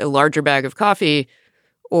 a larger bag of coffee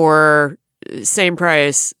or same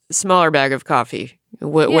price, smaller bag of coffee?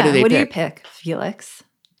 What do they pick? What do you pick, Felix?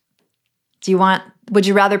 Would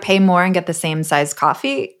you rather pay more and get the same size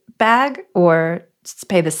coffee bag or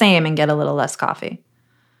pay the same and get a little less coffee?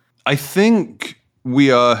 I think we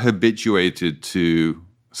are habituated to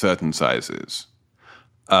certain sizes.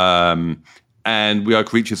 And we are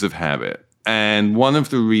creatures of habit. And one of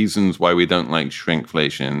the reasons why we don't like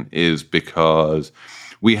shrinkflation is because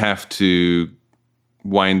we have to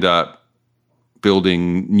wind up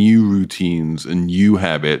building new routines and new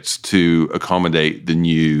habits to accommodate the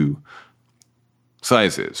new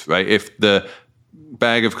sizes, right? If the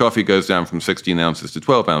bag of coffee goes down from 16 ounces to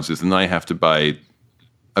 12 ounces, then I have to buy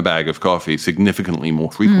a bag of coffee significantly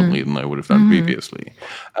more frequently than I would have done previously.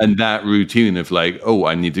 And that routine of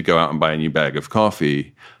I need to go out and buy a new bag of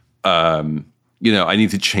coffee, I need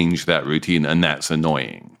to change that routine, and that's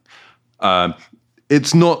annoying.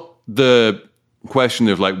 It's not the question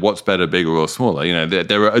of what's better, bigger or smaller.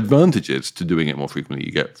 There are advantages to doing it more frequently.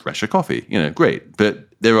 You get fresher coffee, great. But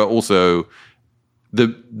there are also the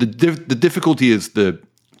difficulty is the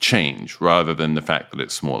change rather than the fact that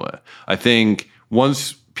it's smaller. I think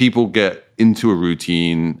once people get into a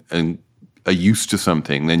routine and are used to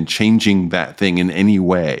something, then changing that thing in any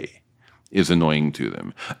way is annoying to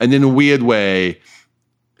them. And in a weird way,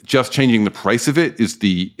 just changing the price of it is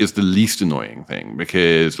the least annoying thing,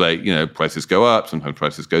 because prices go up, sometimes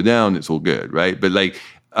prices go down, it's all good, right? But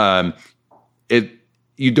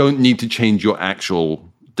you don't need to change your actual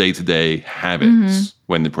day-to-day habits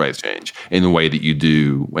when the price change in the way that you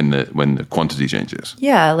do when the quantity changes.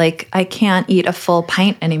 Yeah, I can't eat a full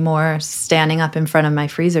pint anymore standing up in front of my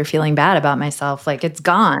freezer feeling bad about myself. It's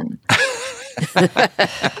gone.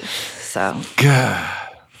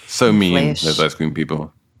 So mean, those ice cream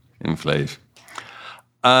people. Inflate.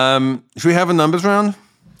 Should we have a numbers round?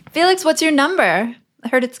 Felix, what's your number? I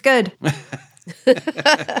heard it's good.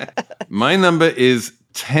 My number is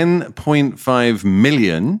 10.5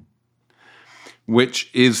 million,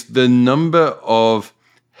 which is the number of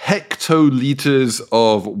hectoliters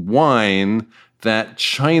of wine that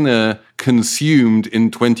China consumed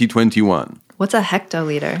in 2021. What's a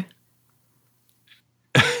hectoliter?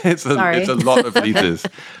 It's a lot of liters.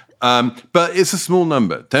 But it's a small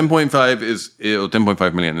number.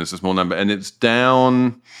 10.5 million is a small number, and it's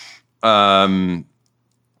down from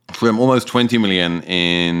almost 20 million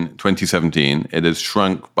in 2017. It has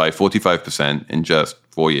shrunk by 45% in just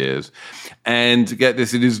 4 years. And get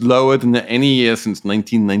this, it is lower than any year since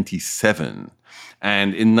 1997.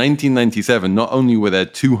 And in 1997, not only were there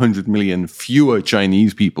 200 million fewer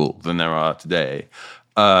Chinese people than there are today,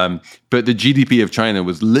 but the GDP of China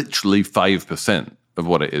was literally 5% of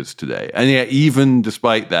what it is today. And yet, even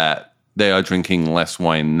despite that, they are drinking less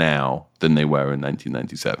wine now than they were in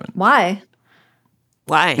 1997. Why?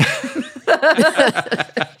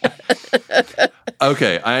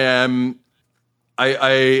 Okay, I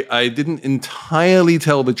I didn't entirely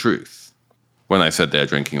tell the truth when I said they're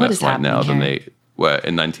drinking What less is wine now happening than here? they were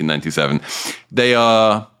in 1997. They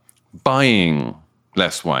are buying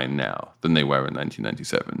less wine now than they were in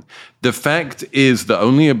 1997. The fact is that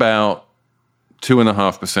only about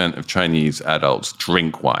 2.5% of Chinese adults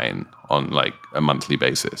drink wine on like a monthly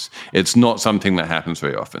basis. It's not something that happens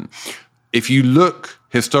very often. If you look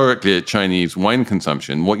historically at Chinese wine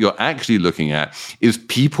consumption, what you're actually looking at is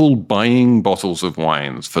people buying bottles of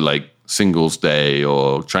wines for like Singles Day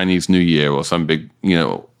or Chinese New Year or some big,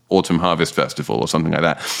 autumn harvest festival or something like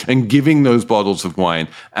that, and giving those bottles of wine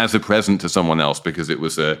as a present to someone else because it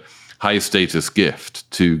was a high status gift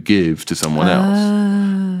to give to someone else.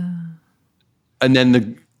 And then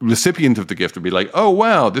the recipient of the gift would be like, oh,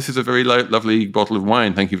 wow, this is a very lovely bottle of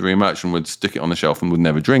wine. Thank you very much. And would stick it on the shelf and would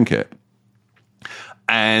never drink it.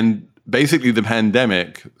 And basically the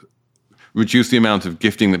pandemic reduced the amount of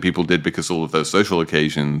gifting that people did because all of those social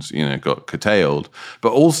occasions, got curtailed,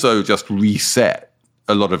 but also just reset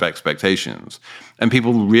a lot of expectations. And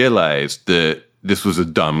people realized that this was a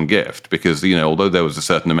dumb gift because, although there was a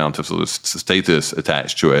certain amount of sort of status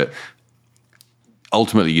attached to it,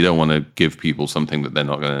 ultimately you don't want to give people something that they're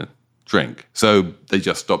not going to drink. So they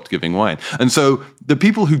just stopped giving wine. And so the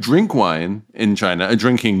people who drink wine in China are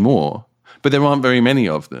drinking more, but there aren't very many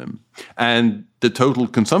of them. And the total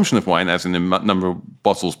consumption of wine, as in the number of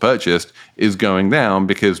bottles purchased, is going down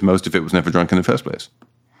because most of it was never drunk in the first place.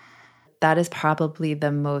 That is probably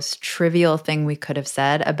the most trivial thing we could have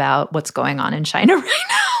said about what's going on in China right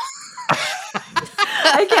now.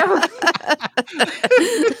 I can't.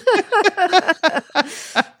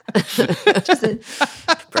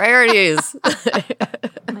 Priorities.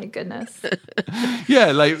 My goodness.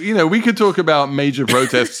 Yeah, we could talk about major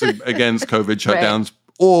protests against COVID shutdowns,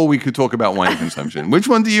 or we could talk about wine consumption. Which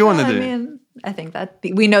one do you want to do? I mean, I think that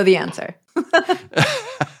we know the answer.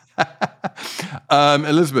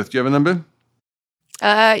 Elizabeth, do you have a number?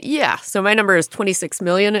 Yeah. So my number is 26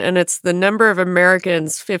 million, and it's the number of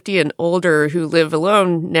Americans 50 and older who live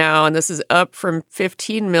alone now, and this is up from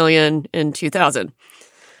 15 million in 2000.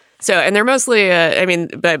 So, and they're mostly,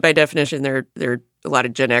 by definition, they're a lot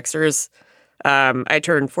of Gen Xers. I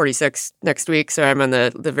turn 46 next week, so I'm on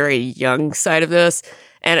the very young side of this.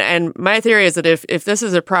 And my theory is that if this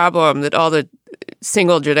is a problem, that all the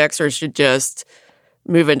single Gen Xers should just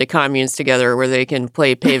move into communes together where they can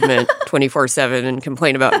play Pavement 24/7 and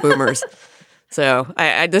complain about boomers. So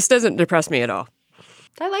this doesn't depress me at all.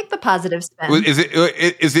 I like the positive spin. Well, is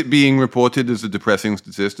it being reported as a depressing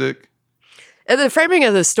statistic? The framing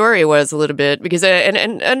of the story was a little bit because,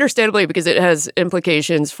 and understandably, because it has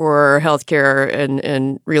implications for healthcare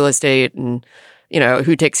and real estate, and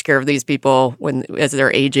who takes care of these people as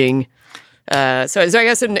they're aging. So I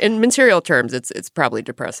guess in material terms, it's probably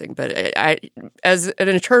depressing. But I as an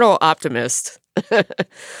eternal optimist,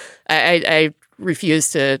 I refuse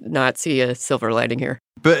to not see a silver lining here.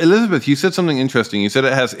 But Elizabeth, you said something interesting. You said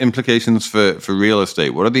it has implications for real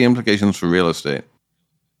estate. What are the implications for real estate?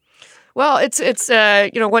 Well, it's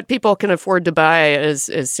what people can afford to buy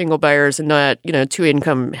as single buyers and not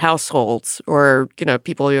 2-income households, or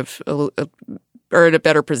people who are in a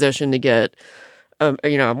better position to get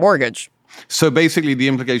a mortgage. So basically, the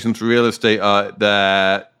implications for real estate are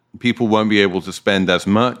that people won't be able to spend as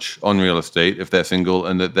much on real estate if they're single,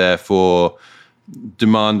 and that therefore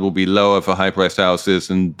demand will be lower for high-priced houses,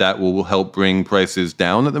 and that will help bring prices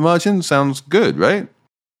down at the margin. Sounds good, right?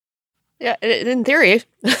 Yeah, in theory.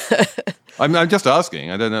 I'm just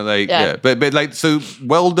asking. I don't know, yeah. But so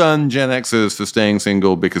well done, Gen Xers, for staying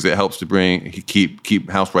single because it helps to keep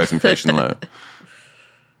house price inflation low.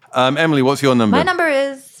 Emily, what's your number? My number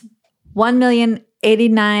is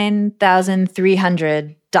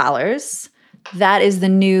 $1,089,300. That is the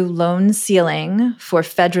new loan ceiling for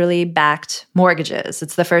federally backed mortgages.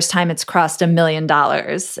 It's the first time it's crossed $1 million,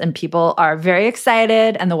 and people are very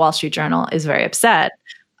excited, and the Wall Street Journal is very upset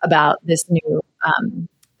about this new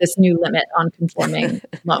limit on conforming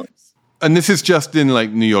loans. And this is just in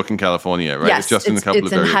New York and California, right? Yes, it's just in a couple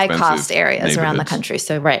of very high cost expensive areas around the country.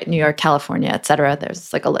 So right, New York, California, et cetera.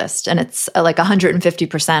 There's a list, and it's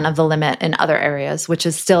 150% of the limit in other areas, which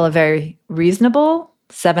is still a very reasonable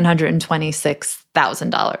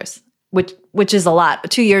 $726,000, which is a lot.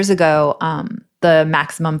 2 years ago, the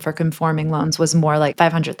maximum for conforming loans was more like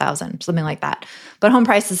 $500,000, something like that. But home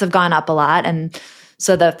prices have gone up a lot, and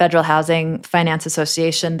so the Federal Housing Finance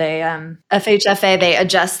Association, FHFA, they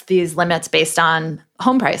adjust these limits based on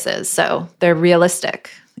home prices. So they're realistic,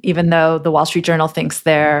 even though the Wall Street Journal thinks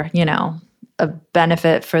they're, a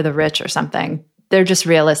benefit for the rich or something. They're just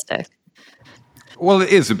realistic. Well, it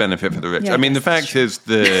is a benefit for the rich. Yeah, I mean, the fact is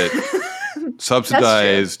that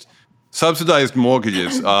subsidized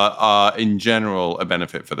mortgages are in general a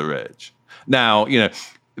benefit for the rich. Now,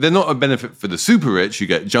 they're not a benefit for the super rich. You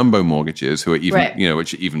get jumbo mortgages who are even,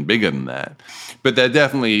 which are even bigger than that. But they're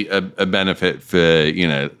definitely a benefit for,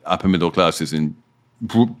 upper middle classes and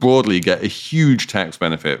broadly get a huge tax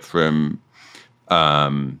benefit from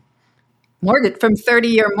mortgage from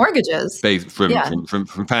 30-year mortgages.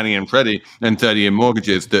 From Fannie and Freddie and 30-year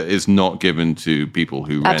mortgages that is not given to people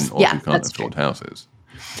who rent or who can't afford houses.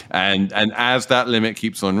 And as that limit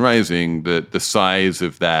keeps on rising, the size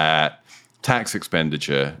of that tax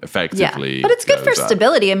expenditure effectively but it's good for goes up.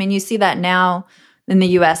 stability. I mean, you see that now in the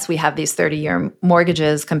US, we have these 30-year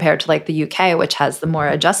mortgages compared to like the UK, which has the more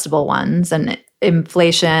adjustable ones, and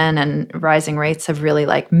inflation and rising rates have really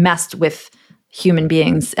like messed with human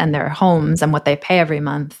beings and their homes and what they pay every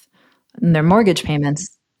month and their mortgage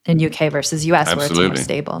payments in UK versus US. Absolutely. Where it's more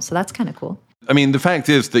stable. So that's kind of cool. I mean, the fact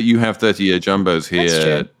is that you have 30-year jumbos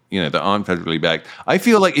here, that aren't federally backed. I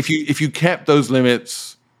feel like if you kept those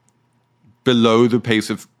limits below the pace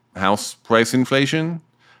of house price inflation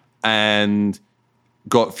and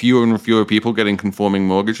got fewer and fewer people getting conforming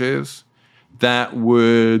mortgages, that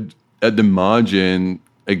would, at the margin,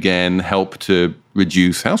 again, help to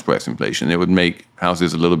reduce house price inflation. It would make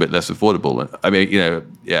houses a little bit less affordable. I mean,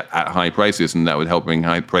 at high prices, and that would help bring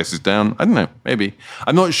high prices down. I don't know, maybe.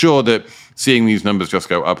 I'm not sure that seeing these numbers just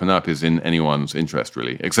go up and up is in anyone's interest,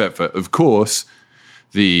 really, except for, of course,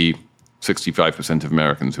 the 65% of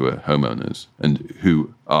Americans who are homeowners and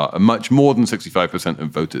who are much more than 65% of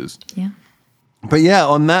voters. Yeah. But yeah,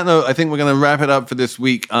 on that note, I think we're going to wrap it up for this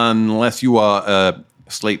week, unless you are a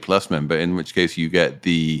Slate Plus member, in which case you get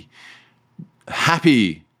the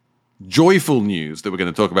happy, joyful news that we're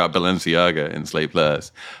going to talk about Balenciaga in Slate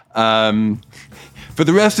Plus. For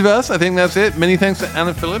the rest of us, I think that's it. Many thanks to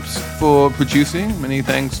Anna Phillips for producing. Many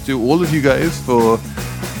thanks to all of you guys for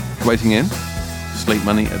writing in.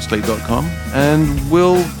 SlateMoney@slate.com. And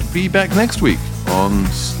we'll be back next week on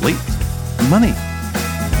Slate Money.